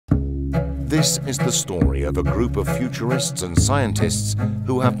This is the story of a group of futurists and scientists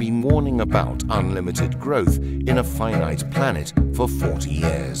who have been warning about unlimited growth in a finite planet for 40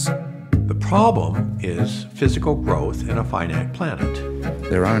 years. The problem is physical growth in a finite planet.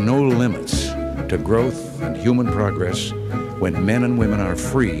 There are no limits to growth and human progress when men and women are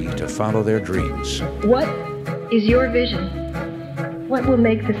free to follow their dreams. What is your vision? What will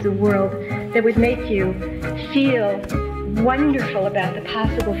make this a world that would make you feel wonderful about the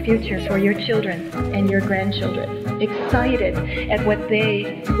possible future for your children and your grandchildren, excited at what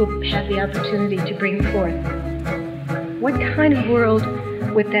they will have the opportunity to bring forth? What kind of world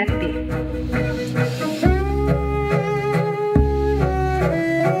would that be?